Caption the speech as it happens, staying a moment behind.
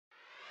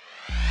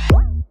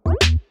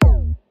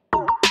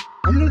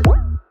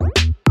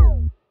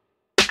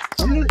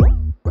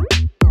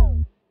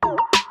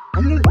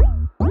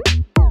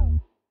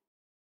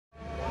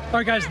All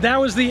right, guys, that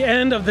was the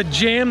end of the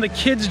jam, the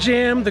kids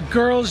jam, the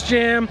girls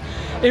jam.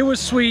 It was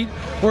sweet.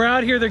 We're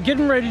out here. They're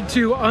getting ready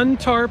to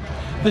untarp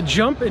the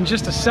jump in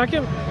just a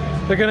second.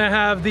 They're gonna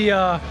have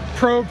the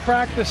pro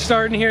practice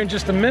starting here in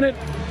just a minute.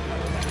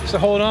 So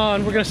hold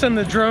on. We're gonna send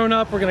the drone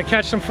up. We're gonna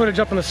catch some footage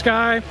up in the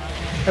sky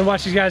and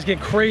watch these guys get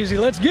crazy.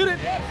 Let's get it.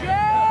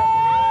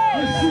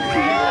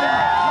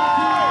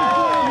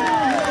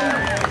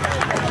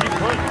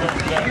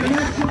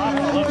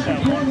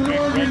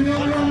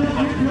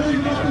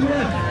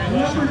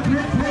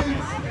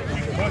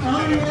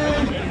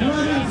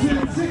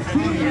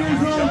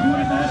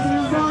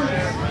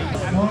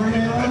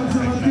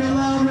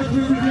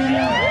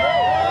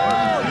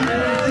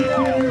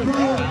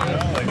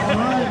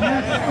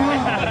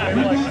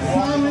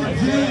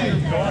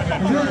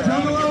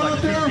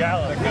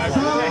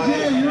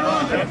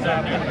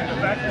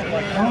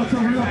 Oh, it's a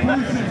real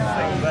person.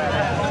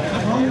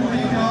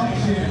 Holy dog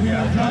shit. We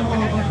got trouble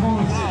over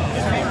course.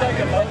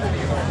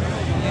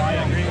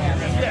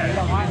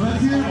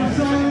 Let's hear it for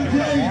Silent J.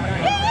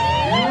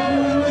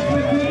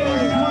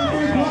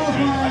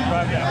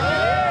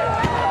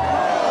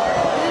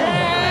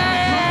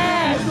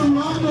 It's the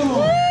Rumble.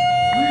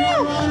 We got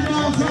right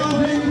now,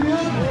 Silent J.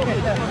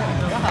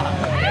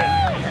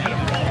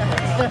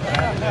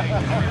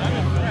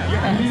 You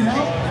need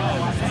help?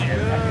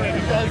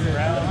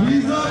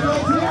 He's up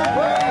right here.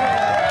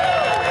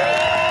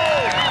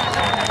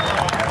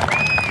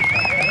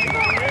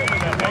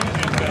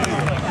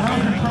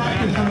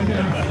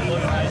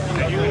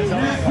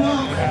 Next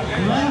up,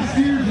 last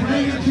year's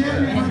Reagan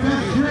champion for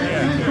best trick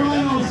and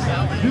finals,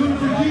 doing it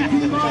for GT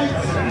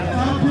Bikes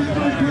out of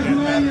Pittsburgh,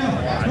 Pennsylvania.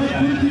 Let's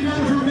put it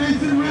together for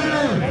Mason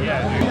Ritter.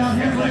 Down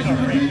here in Richmond,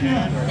 Virginia.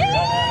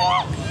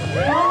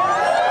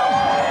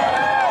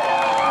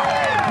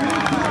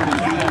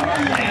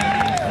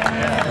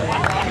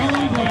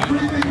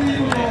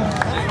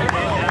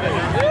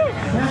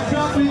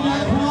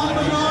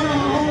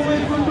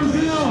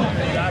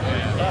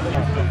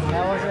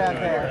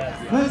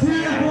 Let's hear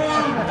it for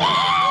him.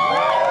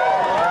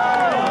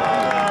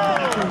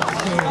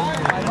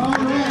 All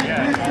right,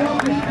 next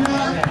up we got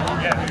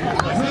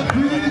the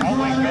British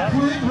rider,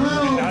 Clint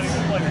Reynolds.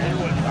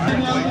 And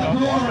now the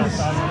chorus.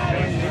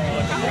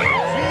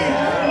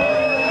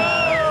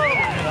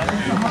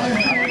 That's the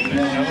highest rated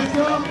day. Next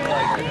up,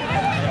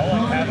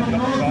 coming from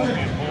Norfolk,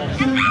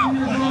 17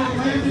 years old,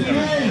 Landon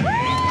Day.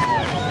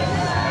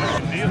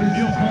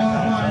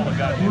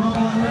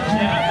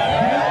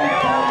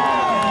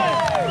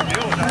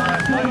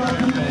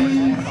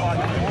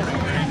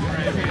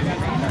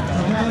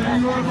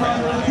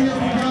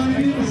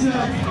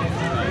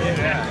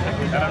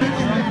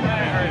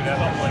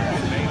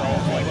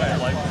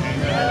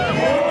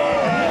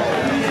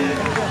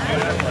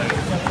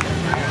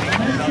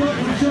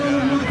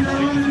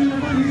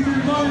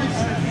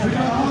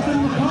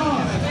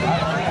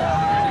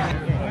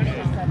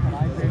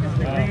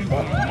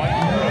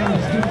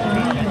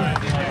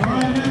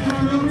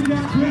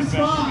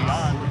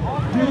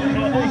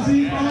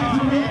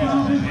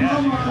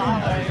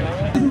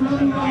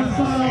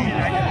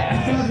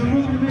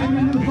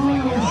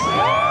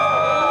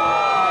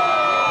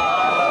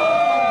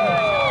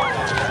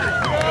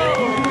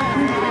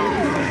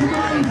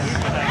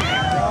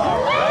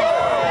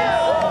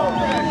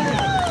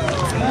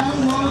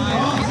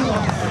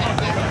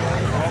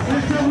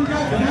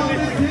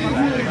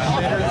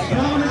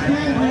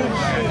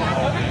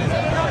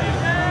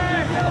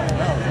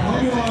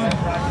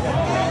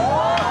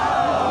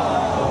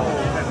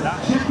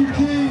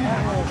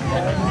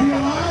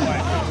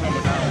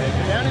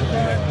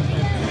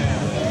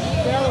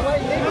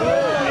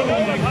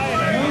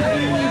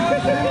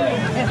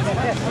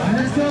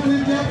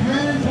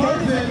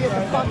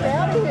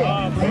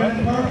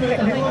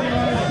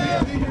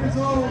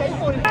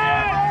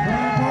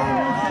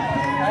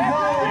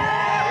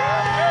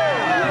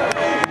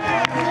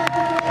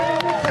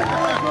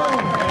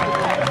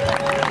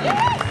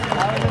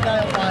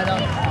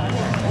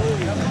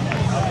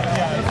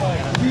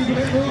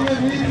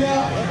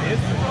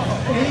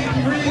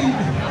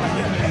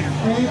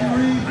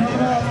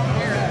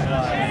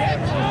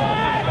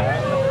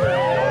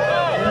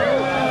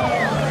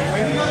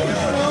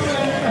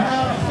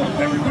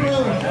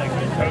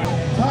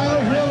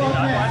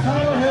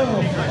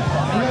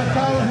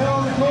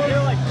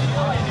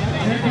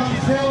 This is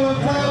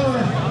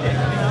qualifying.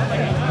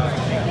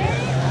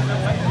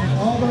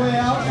 We're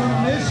up on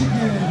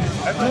Richmond.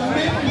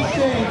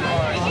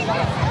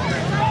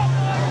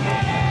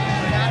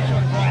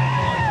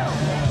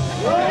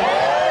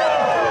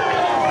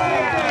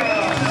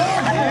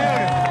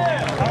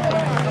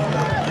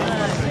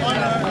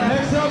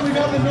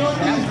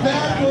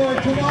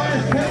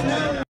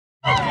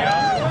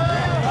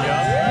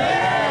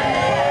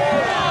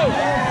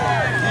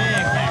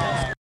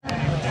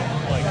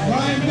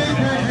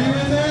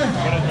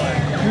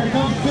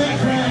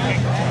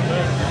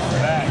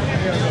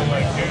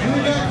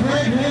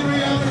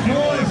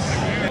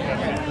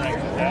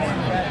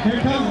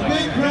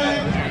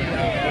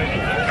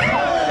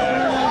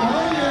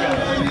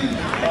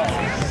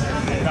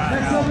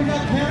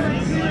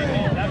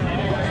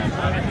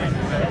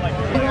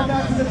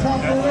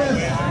 top of the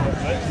list.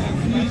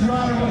 Each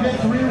rider will get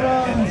 3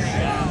 runs.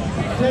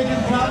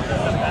 Taking top.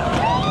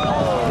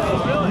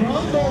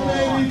 Rumble,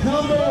 baby,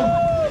 tumble.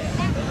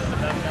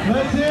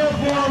 Let's hear it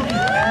for him.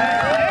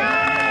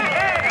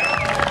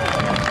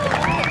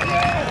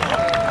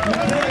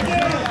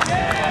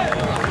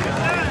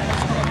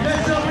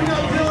 Next up, we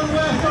got Dylan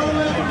West on the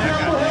left from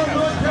Chapel Hill,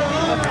 North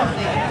Carolina.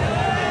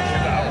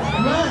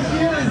 Last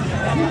year,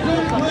 he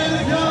couldn't play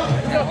the jump.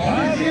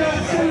 This year, as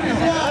soon as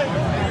he got.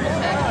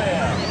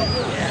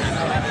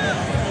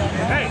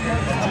 Hey,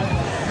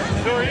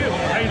 who are you?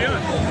 How you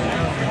doing?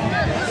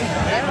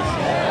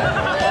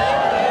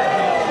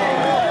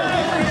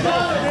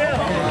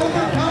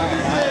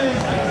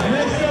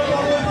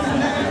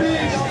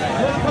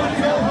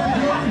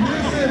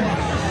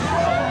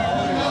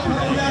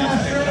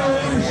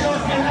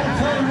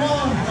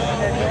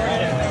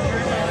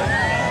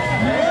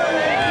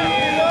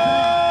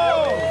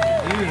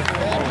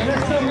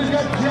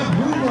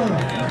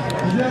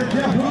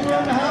 Jeff Hoover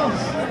in the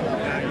house.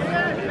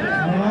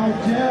 All right,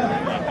 Jeff.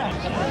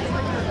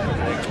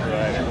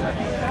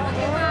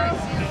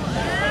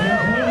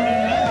 Jeff Hoover in the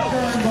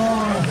Ashburn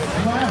bar.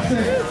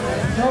 Classic.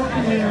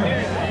 Tokyo.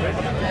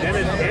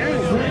 Dennis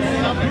Aaron. Bringing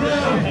it up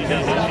through.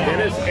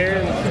 Dennis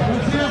Aaron.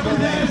 Let's hear it for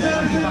Dennis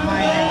Anderson.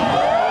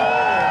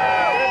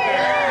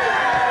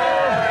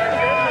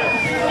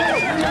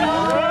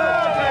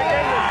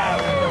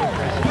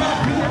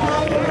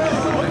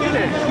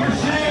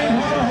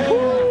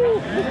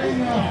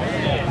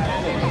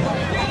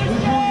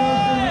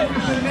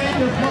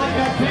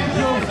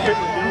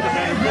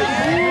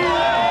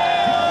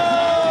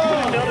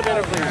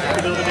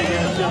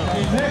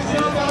 Next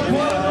up, our point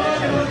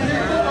line, let's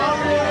hear for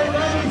Andre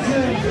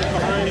Levinson.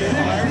 16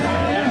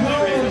 years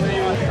old.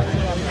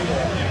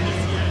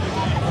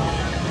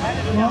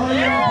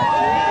 Mario.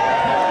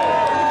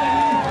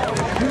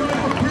 Doing it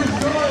for Chris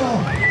Doyle.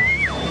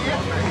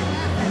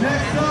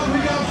 Next up, we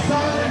got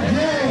Silent J.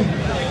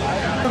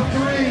 Of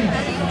 3.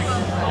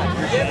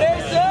 Richmond.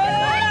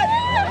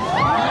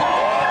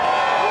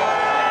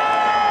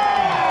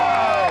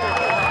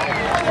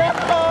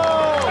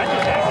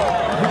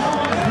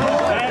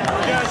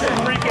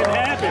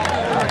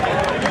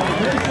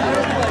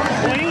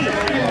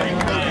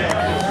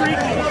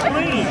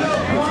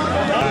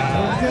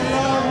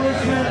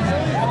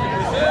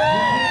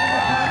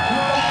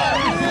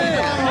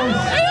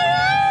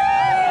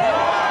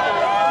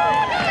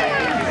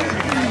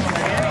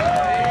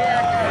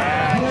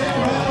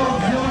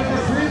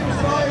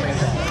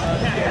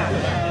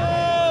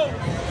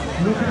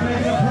 Looking to make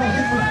an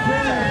impression with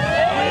Craig.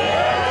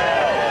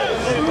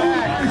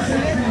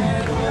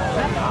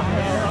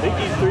 I think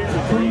he's 3 for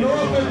 3. From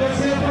Norfolk, let's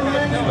hear from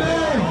Randy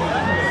May.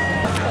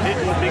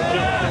 Hitting a big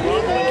jump to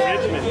Rumble in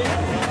Richmond.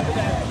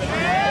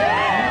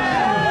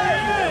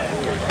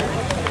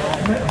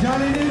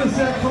 Johnny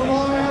Nemasek from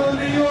Long Island,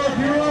 New York.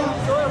 You're up.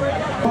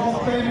 All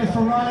famous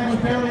for riding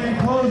with barely any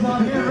clothes on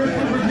here.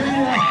 Richmond,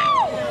 Virginia.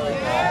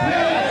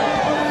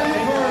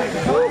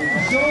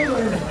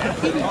 Shoulder.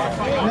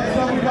 Next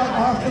up, we got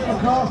Austin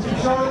Lacoste from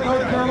Charlotte,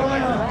 North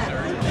Carolina.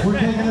 We're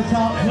taking the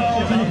top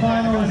 12 to the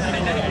finals.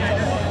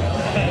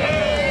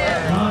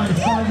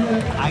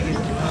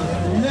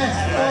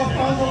 Next up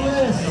on the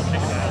list,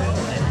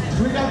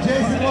 we got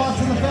Jason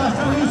Watson, the Fast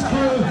and Loose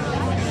crew.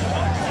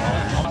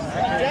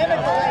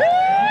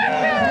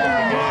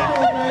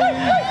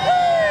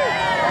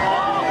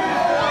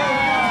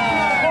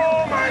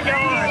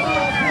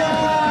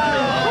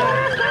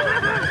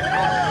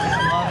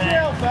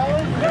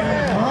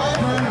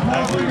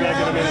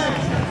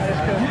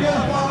 You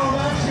gotta follow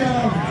that show.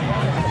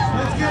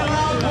 Let's get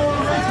loud for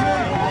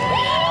Richmond.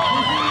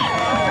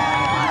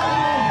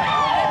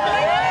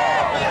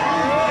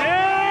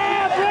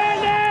 Yeah,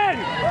 Brandon!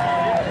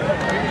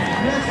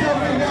 Next up,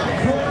 we got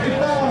Courtney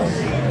Faust.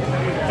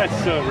 That's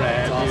so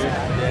rad, dude.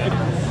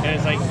 And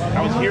it's like,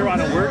 I was here on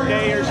a work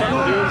day or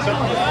something, doing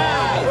something.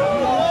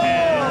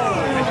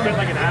 And I spent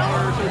like an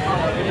hour or something.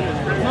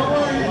 Don't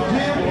worry,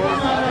 Jim, we're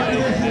not after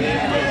this.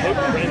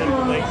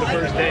 Brandon, like the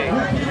first day.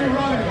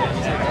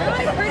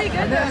 Pretty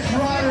good though. Next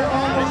rider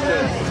on the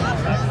list,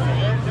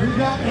 we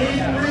got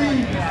Aiden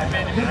Reed,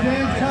 the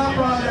dance top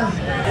rider.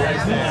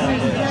 Let's see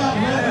what we got.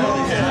 Red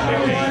Bull,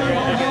 Shadow Rider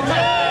on the list.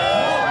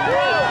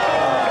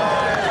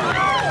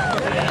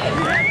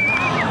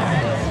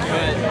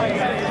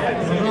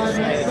 Right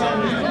next up,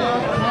 we got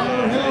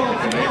Tyler Hill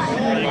from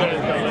Michigan.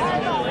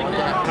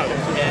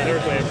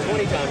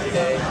 20 times a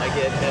day, I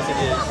get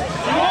messages.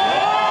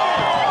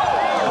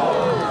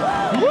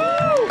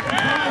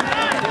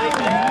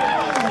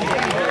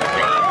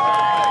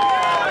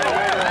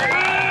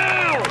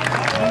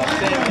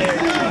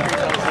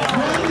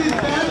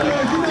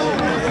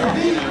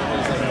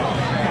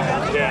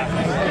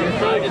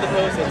 Probably did the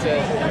post that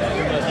says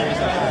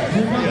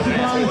Here comes the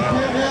guys,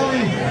 Tim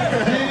Ellie,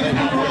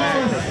 Danny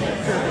Morales,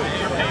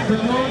 the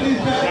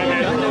Northeast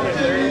Badgers, and the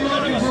City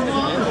London,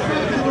 Vermont,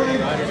 respectively,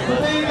 but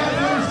they ain't got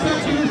no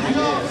respect for this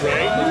job. Who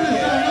is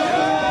that?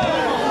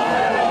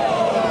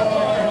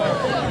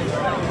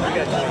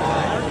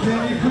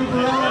 Danny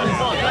Cooper Ellis.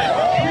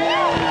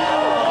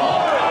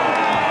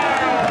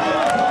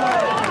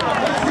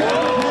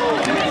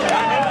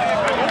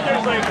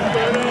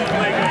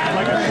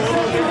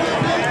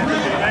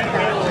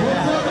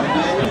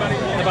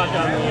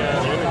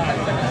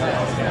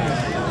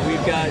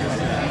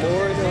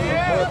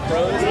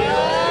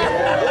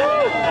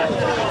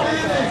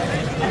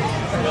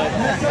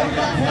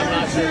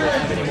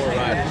 many more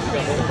riders. We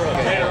got more pro.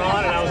 Later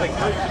on, and I was like,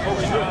 no, you're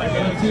supposed to do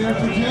it.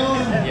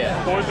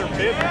 Yeah. Fourth or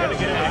fifth, we're going to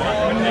get in the hunt.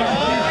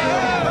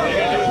 All you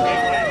got to do is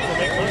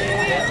make money.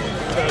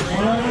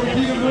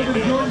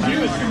 He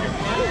was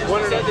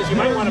wondering if you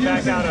might want to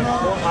back out of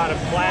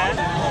flat.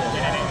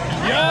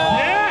 Yeah!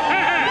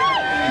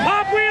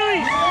 Pop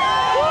wheelies!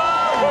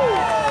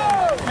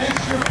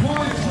 Extra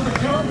points for the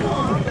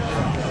Cardinal.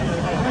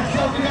 Next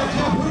up, we got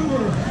Jeff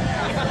Hoover.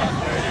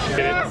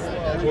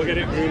 We'll get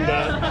it groomed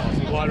up,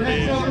 watered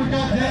in. Next up, we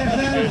got Dennis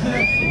Anderson.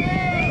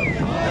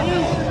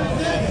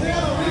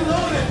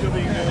 It'll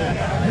be good.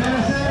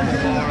 Dennis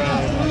Anderson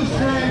on the loose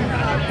train.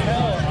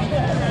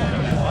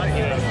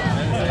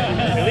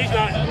 At least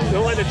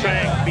don't let the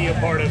track be a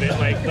part of it.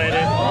 Like let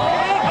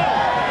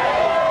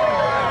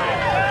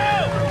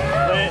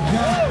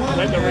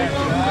the race.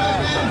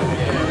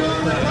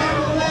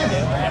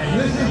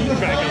 This is the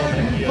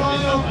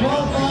final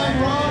qualifying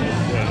run.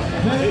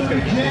 Then it's the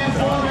jam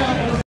format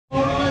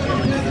all the way from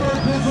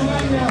Pittsburgh,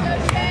 Pennsylvania.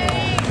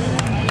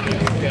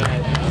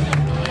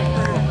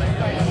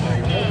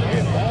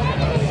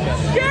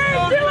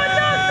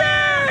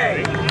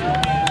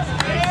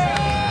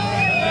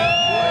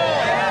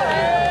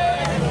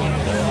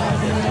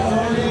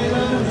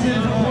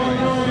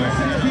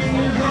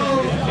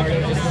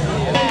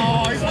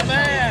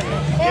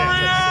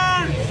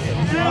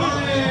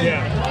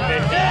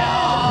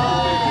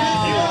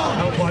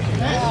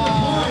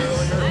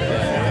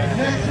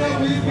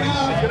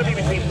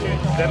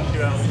 Them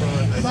two out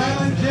front.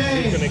 Silent J.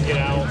 He's gonna get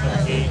out of the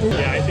gate.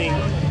 Yeah, I think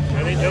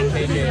those two.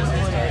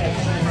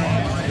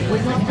 We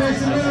come face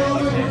the middle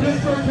over from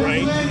Pittsburgh,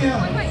 Pennsylvania.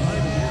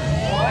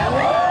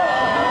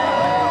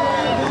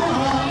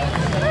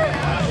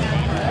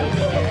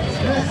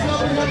 Next up,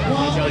 we got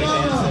Juan Bernal.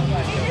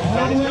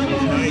 All the way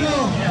from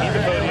Brazil.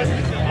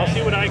 I'll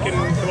see what I can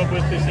come up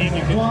with this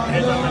evening.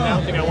 As I'm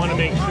announcing, I want to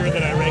make sure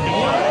that I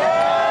recognize.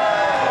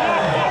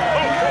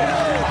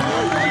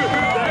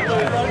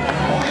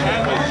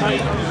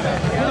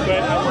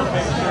 But I want to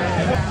make sure.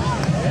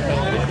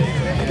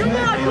 Come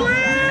on,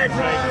 Clint!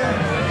 Right.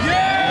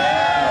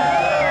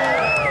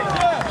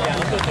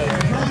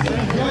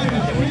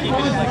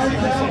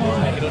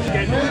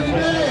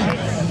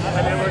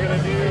 And then we're going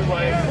to do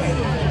like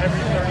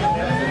every 30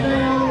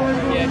 minutes.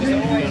 Yeah,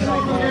 just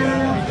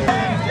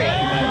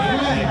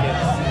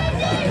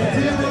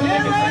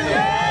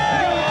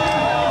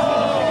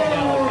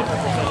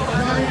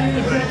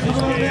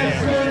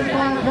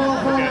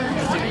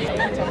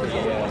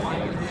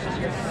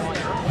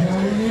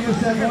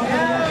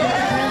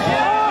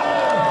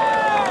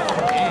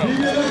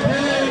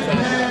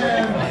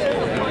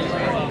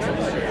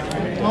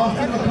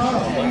Austin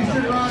McCoskey,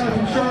 Eastern Rider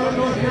from Charlotte,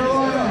 North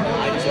Carolina.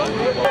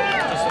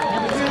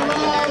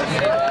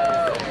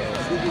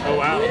 Oh,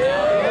 wow.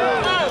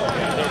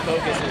 their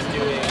focus is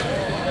doing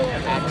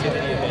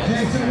activity events.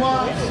 Jason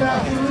Watts,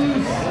 fast and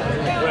loose.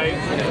 Right?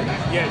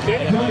 Yeah,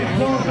 Danny. Don't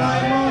qualify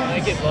I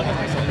runs. get lucky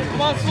for something.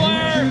 Come on,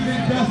 Slayer!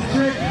 Choosing best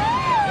trick.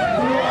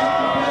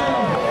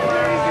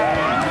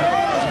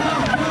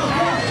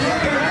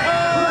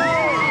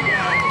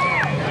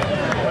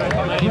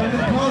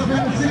 Brendan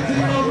Postman, the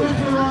 16-year-old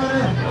Richmond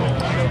rider.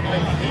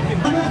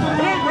 Come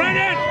on,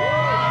 Brendan!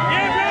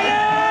 Yeah,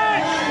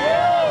 Brendan!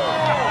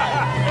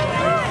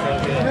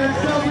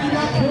 Next up, we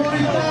got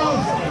Corey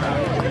Faust.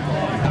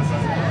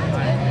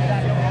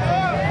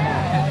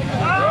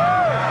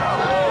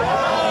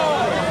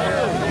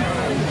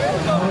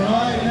 All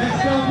right,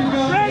 next up, we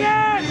got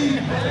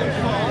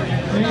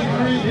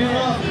Avery, you're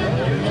up.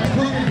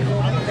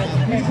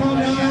 He's coming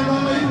down that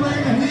runway, he's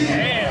bringing the heat.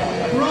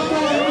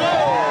 Runway,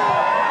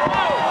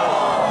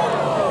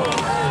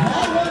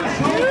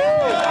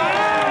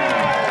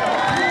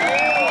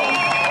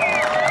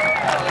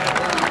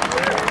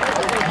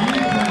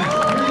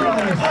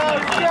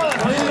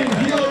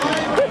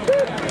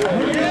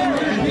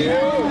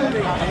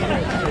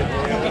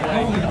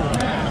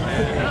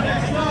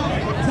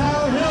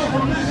 Tyler Hill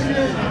from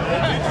Michigan.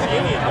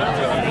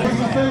 What's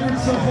my favorite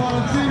so far?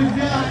 Let's see what he's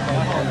got.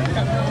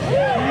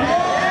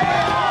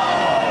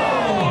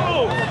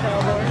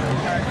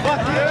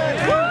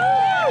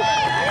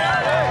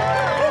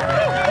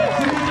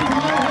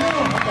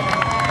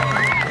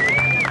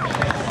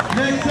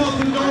 Next up,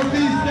 the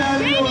Northeast Bad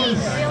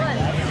Boys.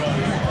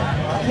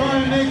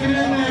 Trying to make it in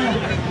there.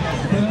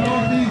 The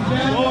Northeast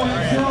Bad Boy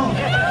himself.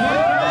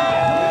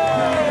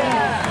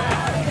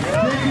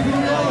 Taking to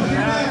the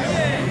ocean next.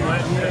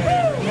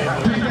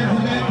 Weekend's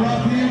event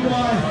brought to you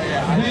by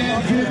Van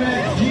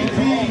Tibbet GT.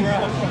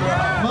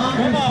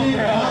 Mountain Steep,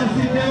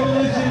 Odyssey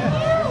Demolition.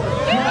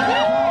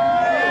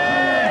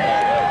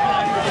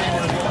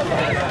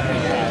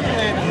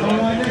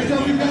 Alright, next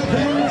up we got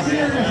Taylor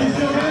Sears. Is he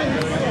still ready?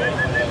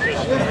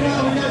 If not,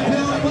 we got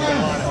Taylor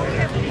West.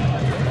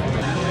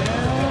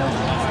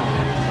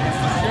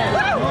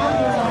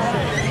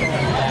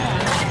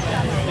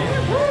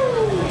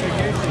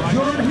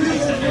 Jordan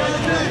Houston, you're up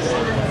next.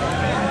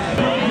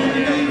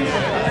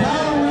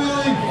 Power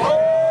Rally.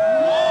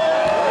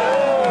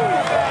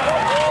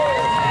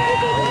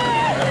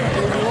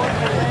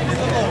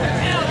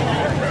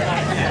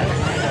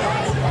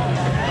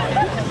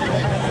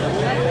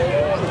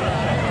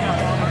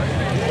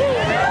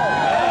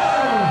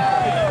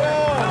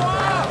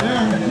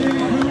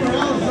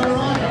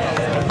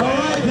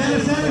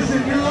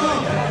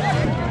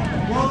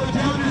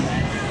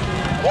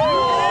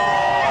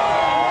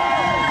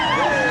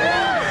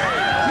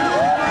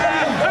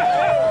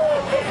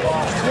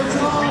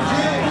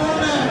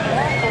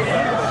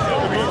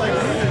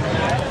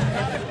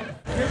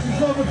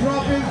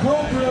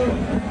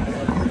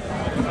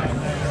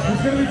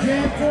 gonna be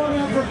jam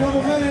format for a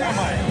couple minutes.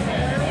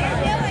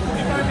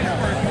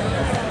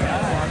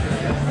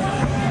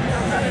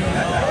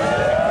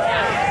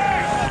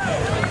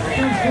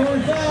 Here's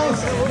Corey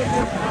Faust.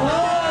 Oh,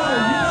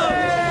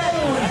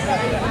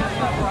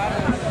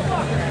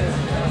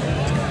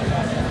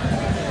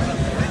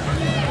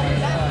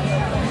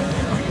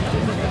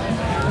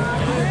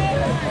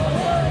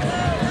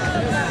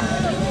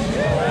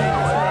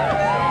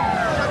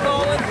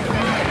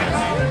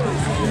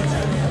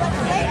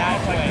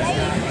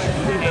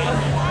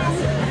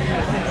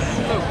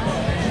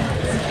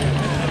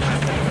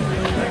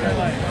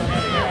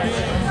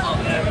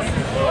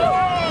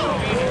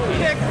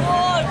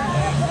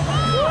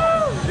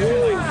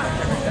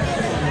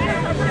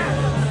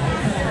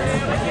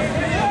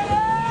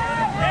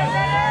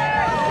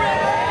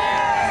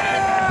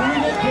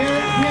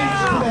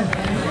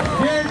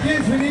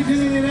 we need you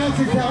in the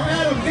announcing tower.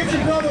 Adam, get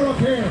your brother up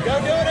here. Go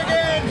do it again.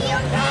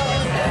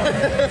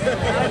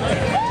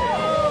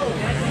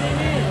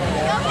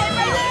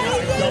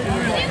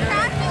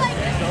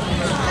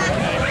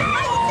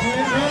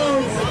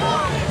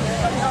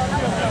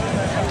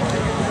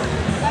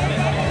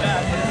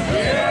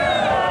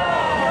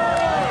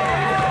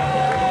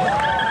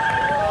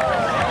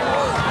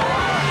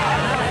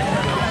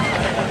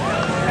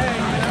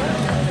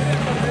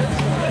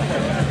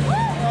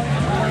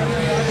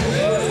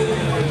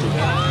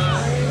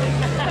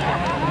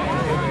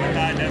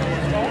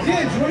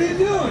 Kids, what are you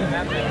doing? I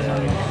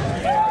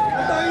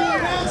thought you were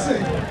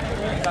announcing.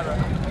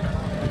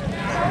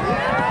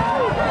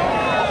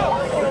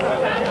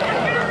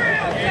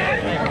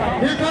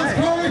 Here comes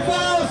Corey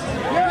Faust.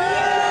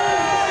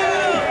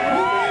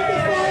 Who made the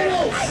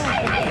finals?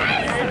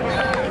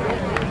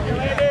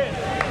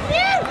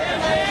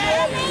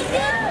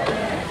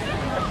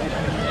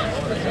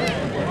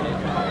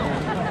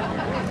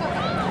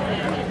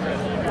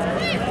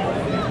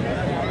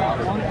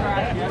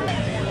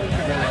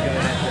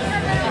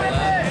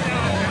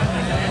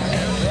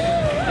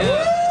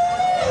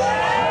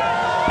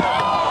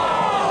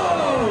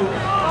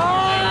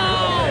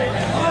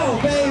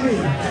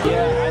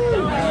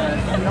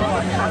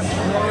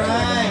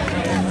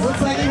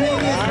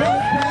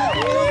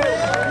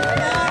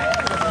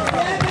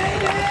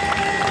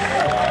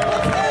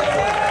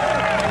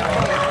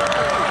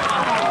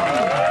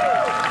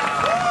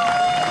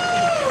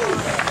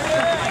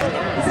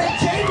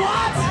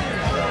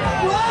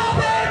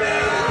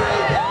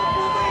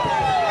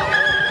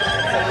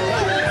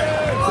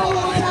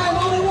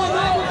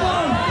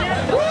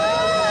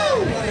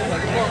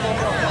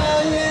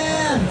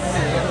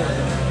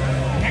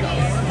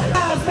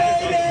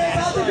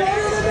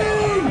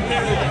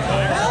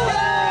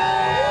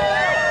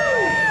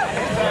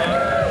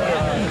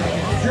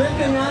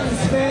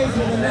 Space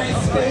with a nice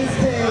space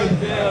tape.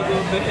 Yeah, a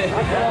little bit.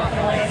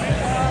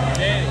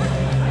 Danny,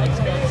 let's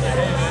go.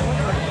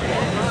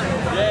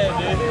 Yeah,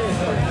 dude.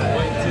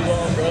 Waiting too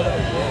long, bro.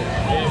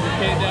 Yeah, we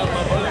came down,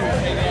 my brother was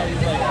hanging out.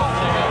 He's like, come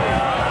check out.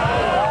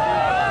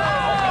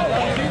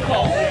 You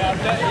called me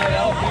after that.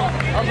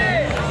 Yeah, I'm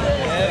here.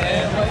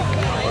 And like,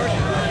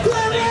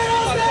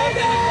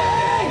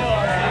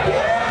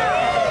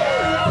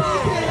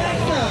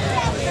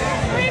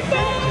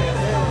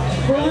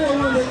 for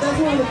real, that's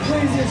one of the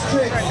craziest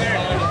tricks.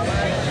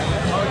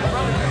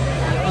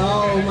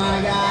 Oh my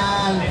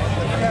God.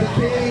 The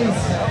bees.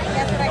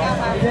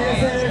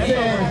 Dance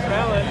energy.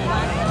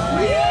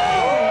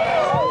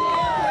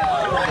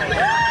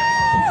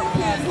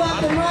 Kids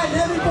left and right,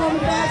 every form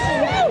of action.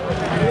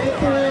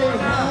 Victory.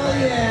 Oh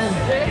yeah.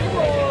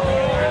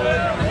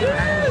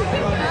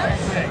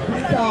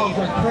 These dogs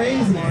are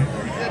crazy.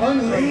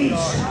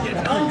 Unleashed.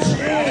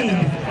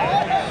 Unchained.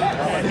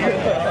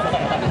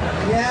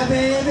 Yeah,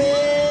 baby.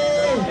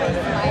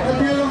 A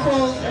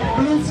beautiful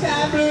blue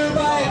sky blue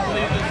bike.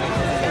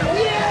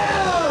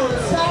 Yeah!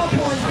 South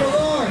points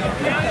galore.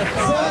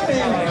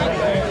 Surfing.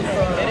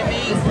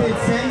 This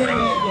kid's sending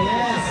it.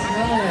 Yes.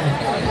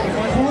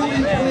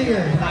 Fully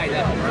clear.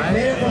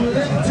 Made it from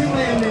lift to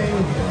landing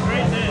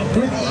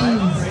with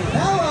ease.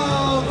 Hello.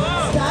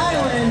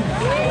 Styling.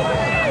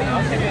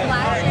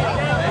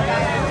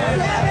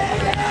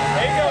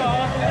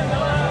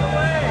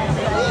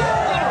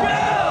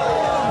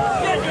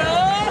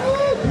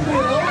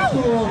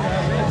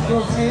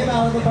 Little tape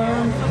out of the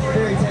berm,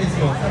 very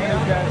tasteful.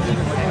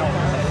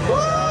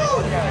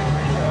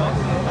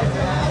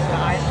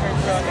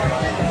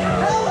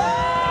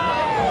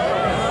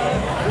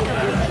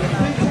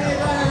 Big tape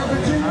right out of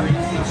Virginia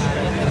Beach.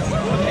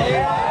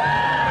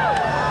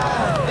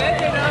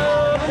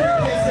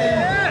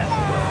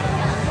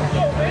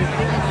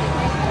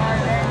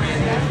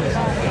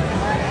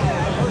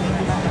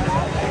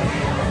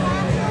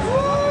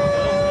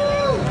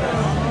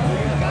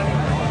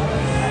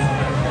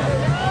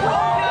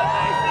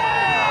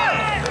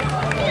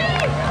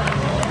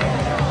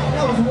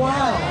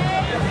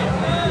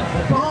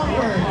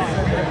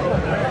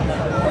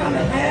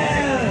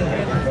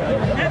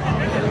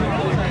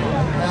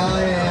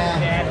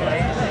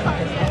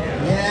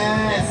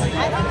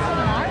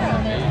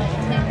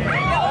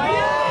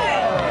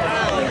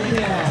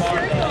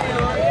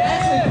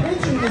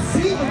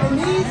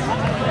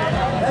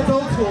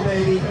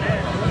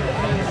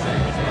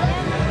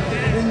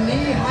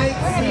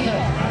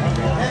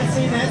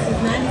 Next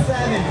is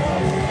 97.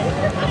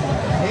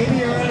 Maybe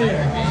you're